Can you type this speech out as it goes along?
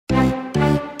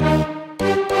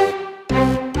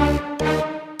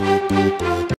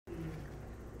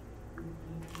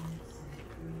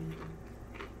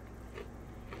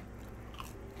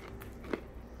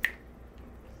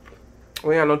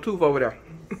got no tooth over there.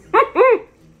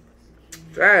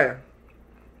 Damn.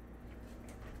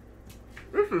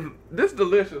 This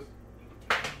delicious.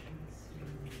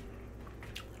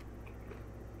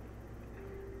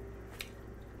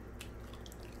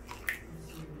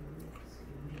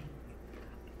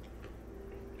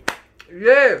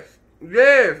 Yes,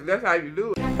 yes, that's how you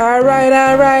do it. All right.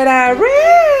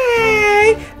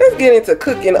 Let's get into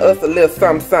cooking us a little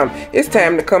something. It's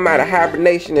time to come out of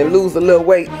hibernation and lose a little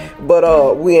weight,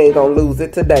 but we ain't gonna lose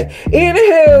it today.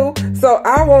 Anywho, so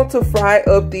I want to fry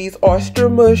up these oyster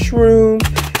mushrooms,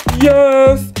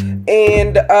 yes,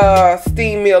 and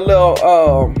steam me a little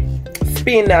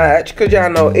spinach, cause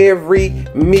y'all know every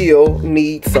meal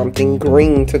needs something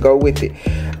green to go with it.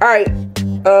 All right.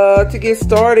 To get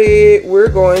started, we're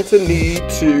going to need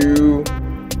to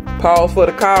pause for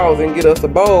the cause and get us a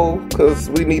bowl because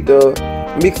we need to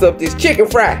mix up this chicken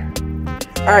fry.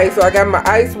 Alright, so I got my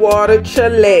ice water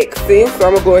chillaxing, so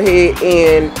I'm going to go ahead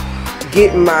and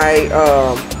get my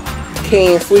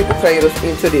canned sweet potatoes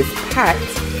into this pot.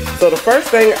 So the first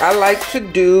thing I like to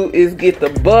do is get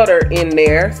the butter in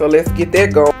there, so let's get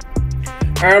that going.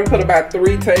 I'm going to put about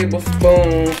 3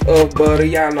 tablespoons of butter.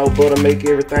 Y'all know butter make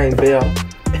everything better.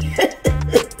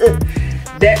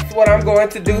 That's what I'm going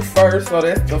to do first. So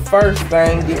that's the first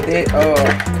thing. Get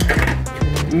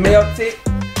that melted.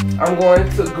 I'm going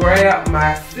to grab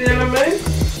my cinnamon,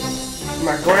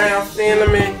 my ground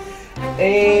cinnamon,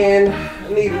 and I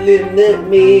need a little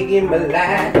nutmeg in my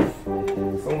life.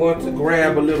 So I'm going to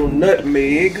grab a little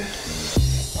nutmeg.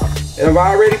 And I've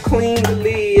already cleaned the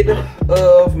lid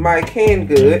of my canned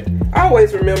good.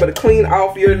 Always remember to clean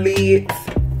off your lids.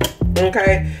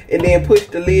 Okay, and then push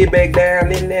the lid back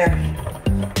down in there.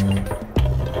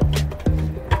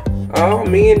 Oh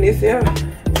man, this here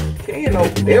can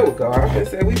open. There we go. I was gonna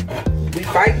say we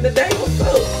fighting today. What's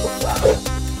up? What's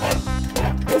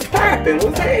up? What's popping?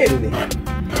 What's happening?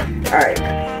 All right.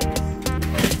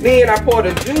 Then I pour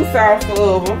the juice off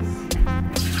of them.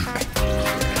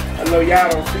 I know y'all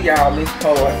don't see all this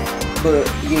part, but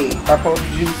yeah, I pour the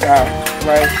juice out,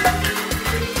 right?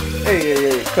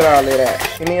 Hey, cut all that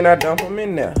out. And then I dump them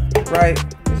in there, right?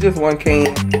 It's just one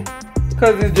can.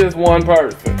 Because it's just one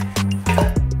person.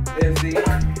 That's it.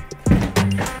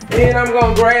 Then I'm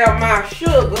going to grab my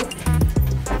sugar.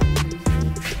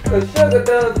 Because sugar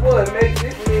does what? Makes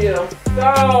this meal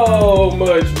so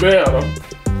much better.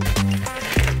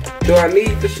 Do I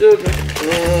need the sugar?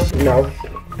 No.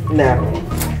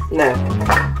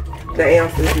 The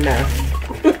answer is no.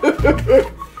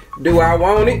 Do I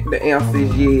want it? The answer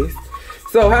is yes.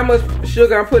 So how much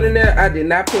sugar I put in there? I did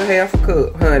not put half a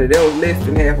cup, honey. That was less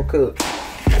than half a cup.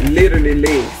 Literally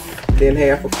less than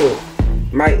half a cup.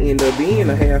 Might end up being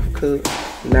a half a cup.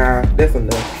 Nah, that's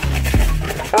enough.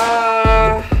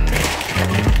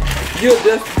 You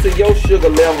adjust to your sugar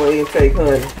level intake,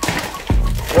 honey.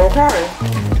 Okay.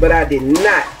 But I did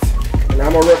not, and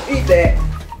I'm gonna repeat that,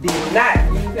 did not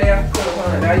use half a cup,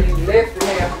 honey. I used less than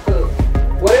half a cup.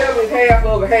 Whatever is half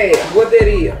of a half, what that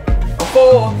is? A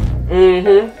 4?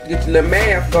 Get your little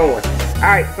math going.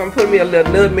 Alright, so I'm putting me a little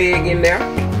nutmeg in there.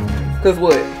 Cause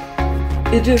what?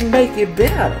 It just make it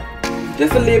better.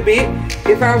 Just a little bit.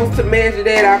 If I was to measure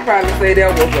that, I'd probably say that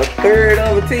was a 1/3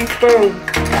 of a teaspoon.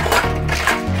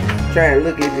 Try and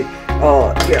look at it.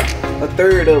 Yeah, a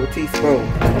 1/3 of a teaspoon.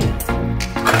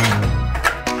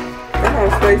 Come on,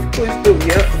 Stacie, push through.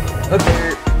 Yep, a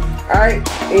 1/3. Alright,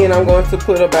 and I'm going to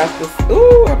put about this.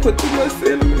 Ooh, I put too much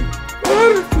cinnamon.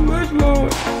 Oh, that's too much,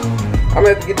 Lord. I'm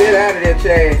going to have to get that out of there,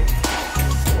 Chad.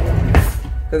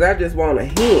 Because I just want a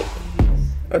hint.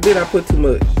 Or did I put too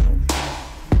much?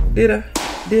 Did I?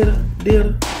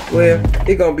 Well,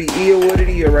 it's going to be ill what it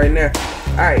is right now.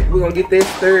 Alright, we're going to get that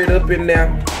stirred up in there.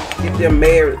 Get them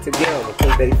married together.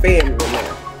 Because they family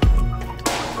now.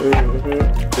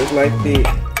 Just like this.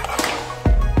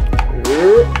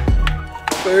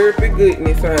 Perfect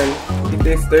goodness, honey. Get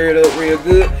that stirred up real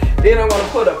good. Then I'm going to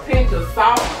put a pinch of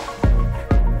salt.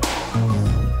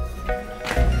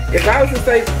 If I was to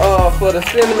say for the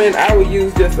cinnamon, I would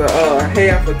use just a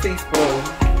half a teaspoon.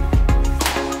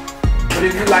 But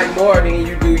if you like more, then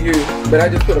you do you. But I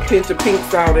just put a pinch of pink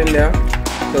salt in there.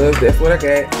 Because that's what I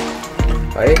got.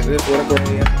 Actually, that's what I got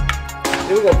here.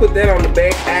 Then we're going to put that on the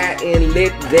back eye and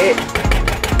let that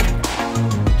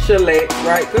chillax,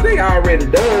 right? Because they already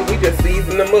done. We just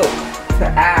season them up to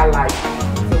our liking.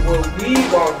 So what we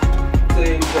want to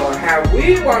enjoy, how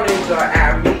we want to enjoy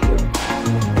our meal.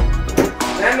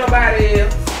 Not nobody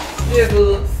else. Just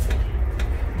us.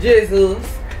 Just us.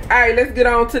 Alright, let's get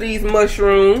on to these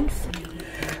mushrooms.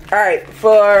 Alright,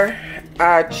 for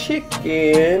our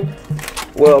chicken,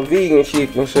 well, vegan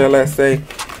chicken, shall I say,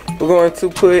 We're going to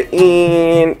put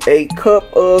in a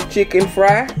cup of chicken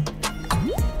fry.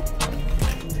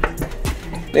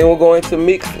 Then we're going to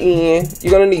mix in,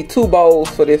 you're going to need 2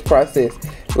 bowls for this process.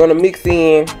 We're going to mix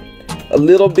in a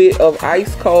little bit of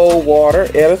ice cold water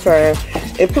at a time.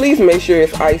 And please make sure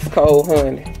it's ice cold,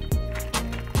 honey.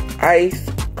 Ice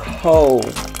cold.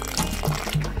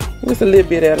 Just a little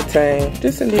bit at a time.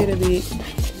 Just a little bit.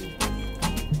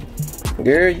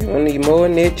 Girl, you gonna need more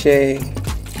than that, Chad.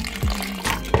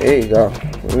 There you go.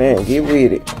 Now, get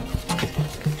with it.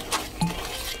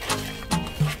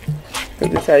 Cause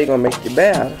this is how you're gonna make your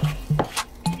batter.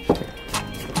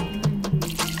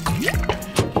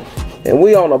 And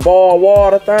we on a boiled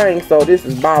water thing, so this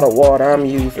is bottled water I'm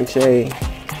using, Chad.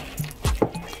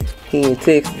 Here in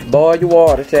Texas, boil your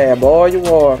water, Chad. Boil your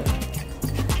water.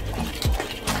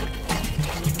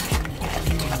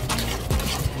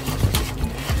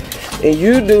 And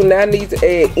you do not need to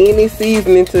add any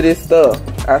seasoning to this stuff.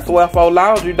 I swear for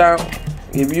Lord you don't.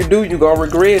 If you do, you're gonna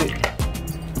regret it.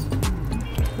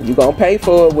 You're gonna pay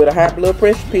for it with a high blood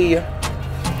pressure pill.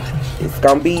 You're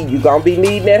gonna be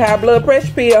needing that high blood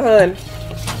pressure pill, honey.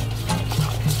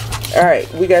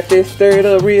 Alright, we got this stirred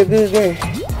up real good, girl.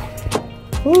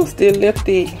 Ooh, still left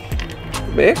thick.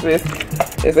 But actually,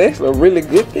 it's actually a really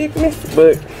good thickness,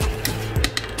 but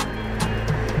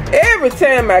every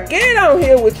time I get on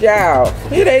here with y'all,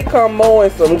 here they come mowing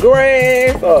some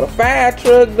grass or the fire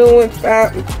truck doing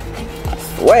something.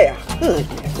 Swear,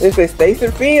 they say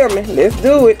Stacie filming, let's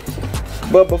do it.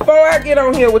 But before I get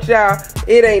on here with y'all,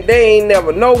 they ain't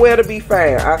never nowhere to be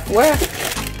found. I swear.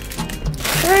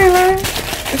 Hey man,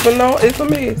 it's a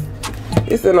mess.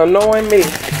 It's an annoying mess.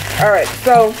 Alright,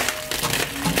 so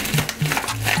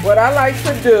what I like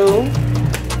to do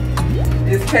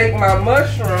is take my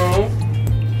mushroom,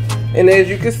 and as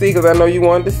you can see, because I know you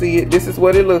wanted to see it, this is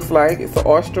what it looks like. It's an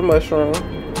oyster mushroom.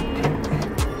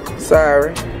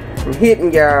 Sorry, I'm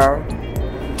hitting y'all.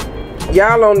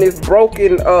 Y'all on this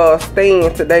broken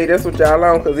stand today. That's what y'all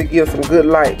on, because it gives some good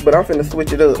light. But I'm finna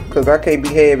switch it up because I can't be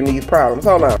having these problems.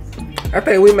 Hold on. I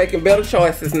think we're making better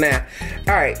choices now.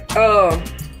 Alright,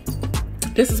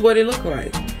 this is what it looks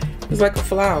like. It's like a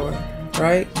flower,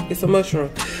 right? It's a mushroom.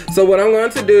 So what I'm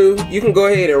going to do, you can go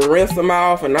ahead and rinse them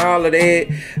off and all of that.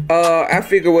 I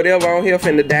figure whatever on here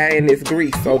finna die in this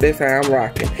grease. So that's how I'm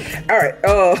rocking. Alright,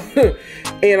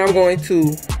 and I'm going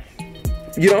to,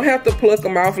 you don't have to pluck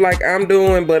them off like I'm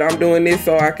doing, but I'm doing this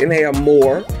so I can have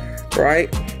more, right?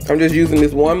 I'm just using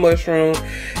this one mushroom,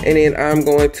 and then I'm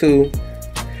going to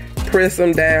press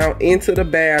them down into the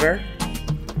batter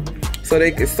so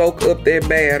they can soak up their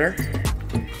batter.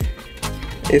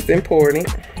 It's important.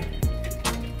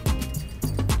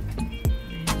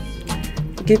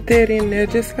 Get that in there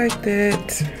just like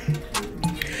that.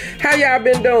 How y'all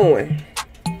been doing?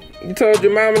 You told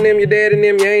your mama and them, your dad and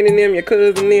them, your aunt and them, your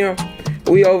cousin and them,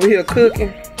 we over here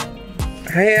cooking.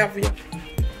 Have you?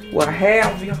 Well,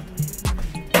 have you?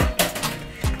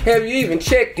 Have you even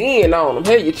checked in on them?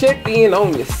 Have you checked in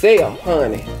on yourself,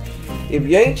 honey? If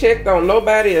you ain't checked on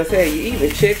nobody else, have you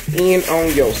even checked in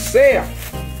on yourself?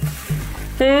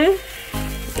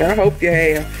 I hope you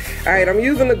have. Alright, I'm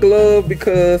using a glove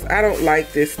because I don't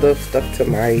like this stuff stuck to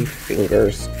my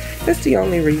fingers. That's the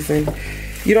only reason.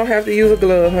 You don't have to use a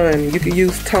glove, honey. You can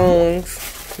use tongs.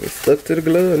 It's stuck to the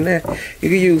glove now. You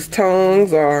can use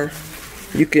tongs, or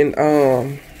you can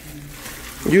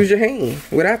use your hand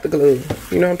without the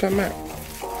glove. You know what I'm talking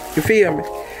about? You feel me?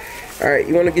 Alright,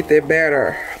 you want to get that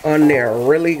batter on there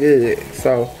really good.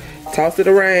 So toss it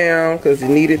around because you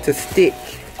need it to stick.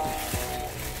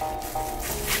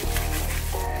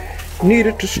 Need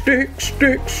it to stick,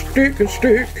 stick, stick, and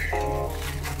stick.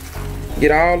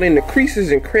 Get all in the creases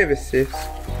and crevices.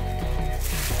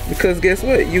 Because guess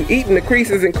what? You eating the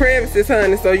creases and crevices,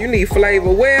 honey, so you need flavor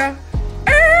where?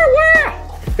 Everywhere!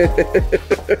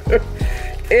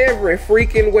 Every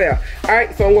freaking well.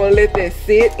 Alright, so I'm going to let that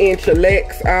sit and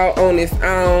chillax out on its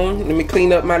own. Let me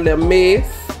clean up my little mess.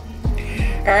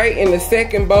 Alright, in the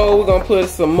second bowl, we're going to put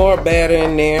some more batter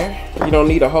in there. You don't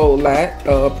need a whole lot.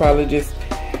 Probably just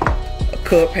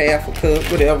cup, half a cup,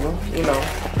 whatever, you know.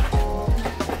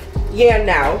 Yeah,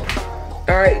 now.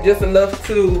 Alright, just enough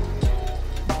to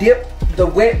dip the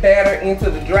wet batter into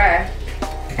the dry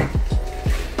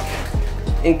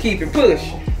and keep it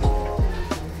pushing.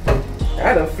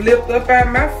 I done flipped up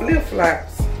out my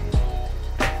flip-flops.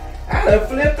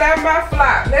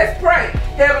 Let's pray.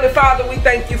 Heavenly Father, we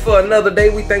thank you for another day.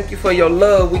 We thank you for your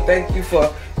love. We thank you for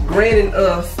granting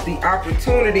us the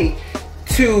opportunity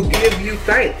to give you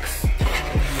thanks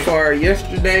for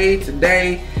yesterday,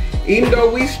 today. Even though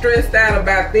we stressed out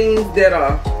about things that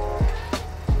are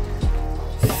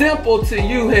simple to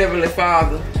you, Heavenly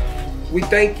Father, We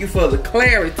thank you for the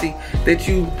clarity that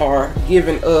you are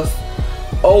giving us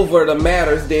over the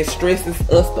matters that stresses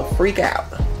us to freak out.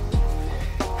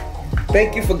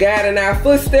 Thank you for guiding our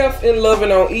footsteps and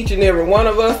loving on each and every one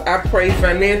of us. I pray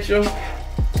financial,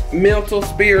 mental,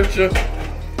 spiritual,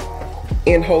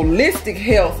 and holistic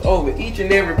health over each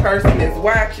and every person that's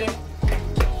watching.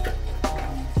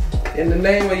 In the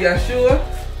name of Yeshua,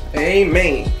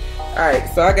 amen. Alright,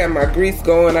 so I got my grease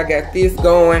going. I got this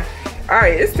going.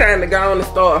 Alright, it's time to go on and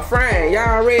start frying.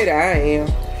 Y'all ready? I am.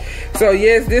 So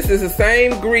yes, this is the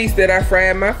same grease that I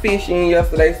fried my fish in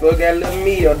yesterday. So it got a little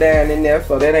meal down in there.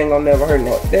 So that ain't gonna never hurt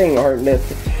nothing. That ain't gonna hurt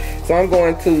nothing. So I'm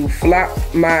going to flop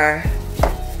my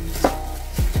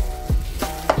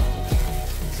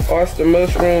oyster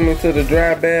mushroom into the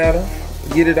dry batter.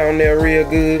 Get it on there real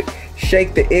good.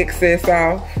 Shake the excess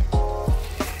off.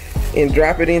 And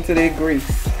drop it into that grease.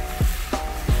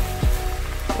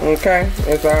 Okay,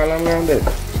 that's all I'm gonna do.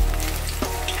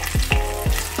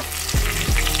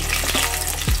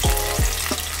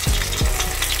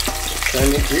 Turn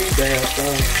the grease down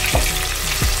some.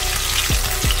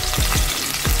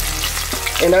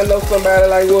 And I know somebody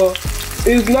like, well,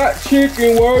 it's not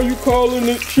chicken, why are you calling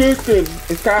it chicken?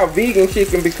 It's called vegan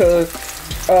chicken because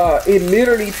it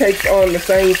literally takes on the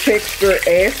same texture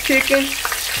as chicken.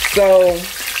 So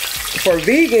for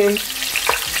vegans,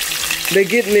 they're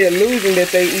getting the illusion that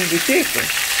they eating chicken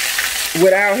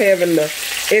without having the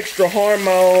extra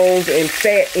hormones and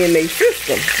fat in their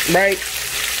system, right?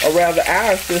 Or rather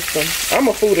our system. I'm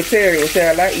a fooditarian,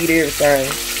 child. I eat everything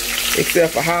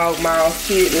except for hog mouth,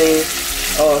 kidney,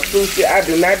 sushi. I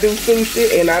do not do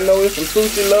sushi, and I know there's some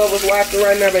sushi lovers watching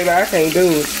right now, baby. I can't do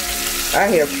it. I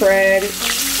have tried it.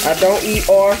 I don't eat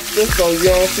oysters, so you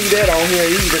don't see that on here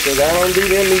either, because I don't do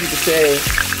them either, child.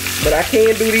 But I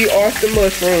can do these oyster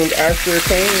mushrooms. I sure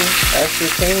can. I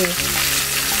sure can.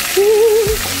 Woo.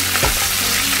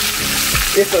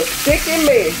 It's a sticky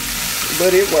mess,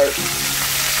 but it works.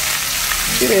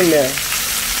 Get in there.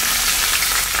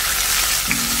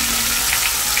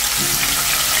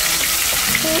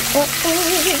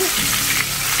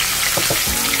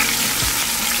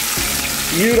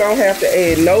 You don't have to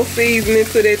add no seasoning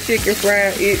to that chicken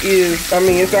fry. It is, I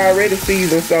mean, it's already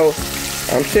seasoned, so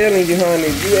I'm telling you, honey,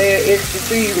 if you add extra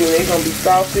seasoning, it's gonna be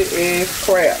salty as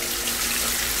crap.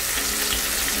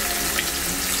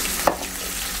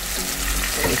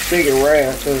 Let's figure it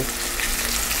around, too.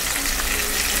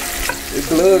 This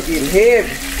blood getting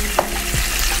heavy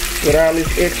with all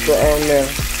this extra on there.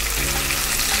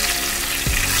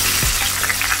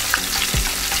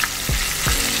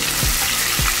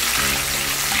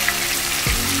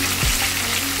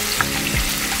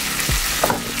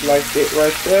 Like that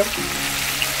right there.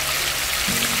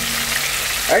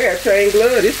 I got chain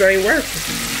blood. This ain't working.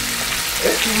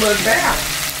 That's too much down.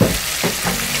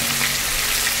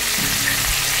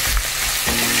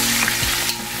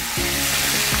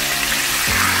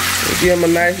 Give them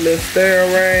a nice little stir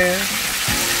around.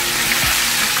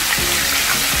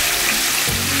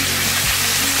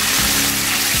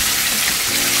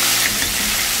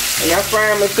 And I fry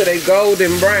them until they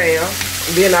golden brown.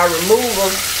 Then I remove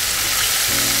them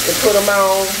and put them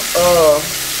on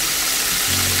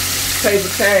paper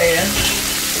towel.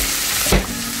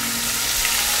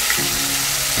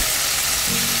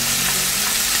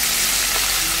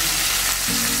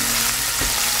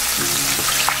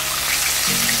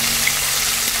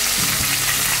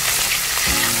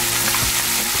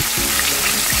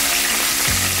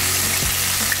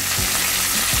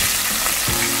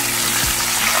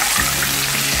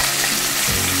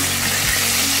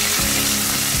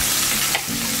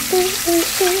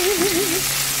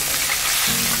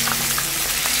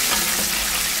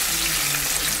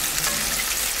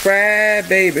 Fry,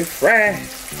 baby, fry.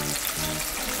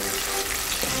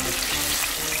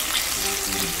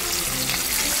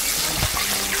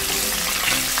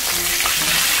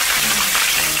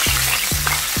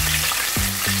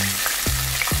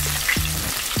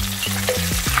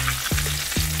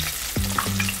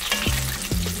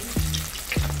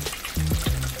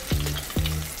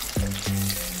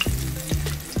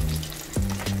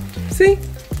 See?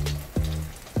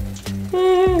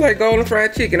 Like golden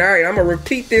fried chicken. Alright, I'm gonna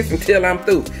repeat this until I'm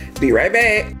through. Be right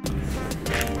back.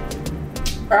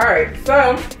 Alright,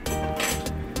 so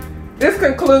this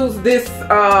concludes this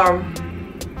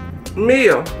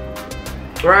meal.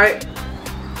 Right?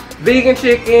 Vegan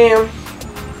chicken,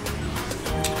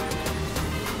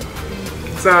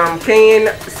 some canned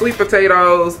sweet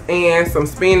potatoes, and some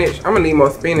spinach. I'm gonna need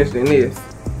more spinach than this.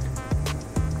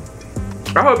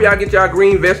 I hope y'all get y'all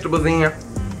green vegetables in.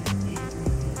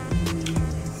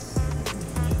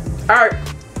 Alright.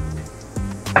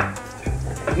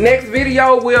 Next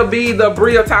video will be the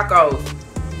Bria tacos.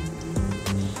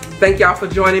 Thank y'all for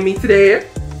joining me today.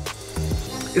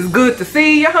 It's good to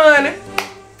see you, honey.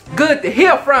 Good to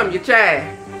hear from you,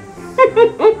 child.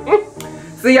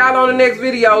 See y'all on the next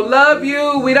video. Love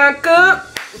you. We done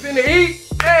cooked. We finna eat.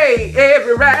 Hey,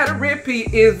 every ride and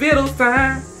repeat. It's Vittle's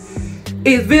time.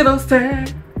 It's Vittle's time.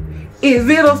 It's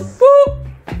Vittle's. Whoop.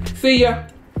 See ya.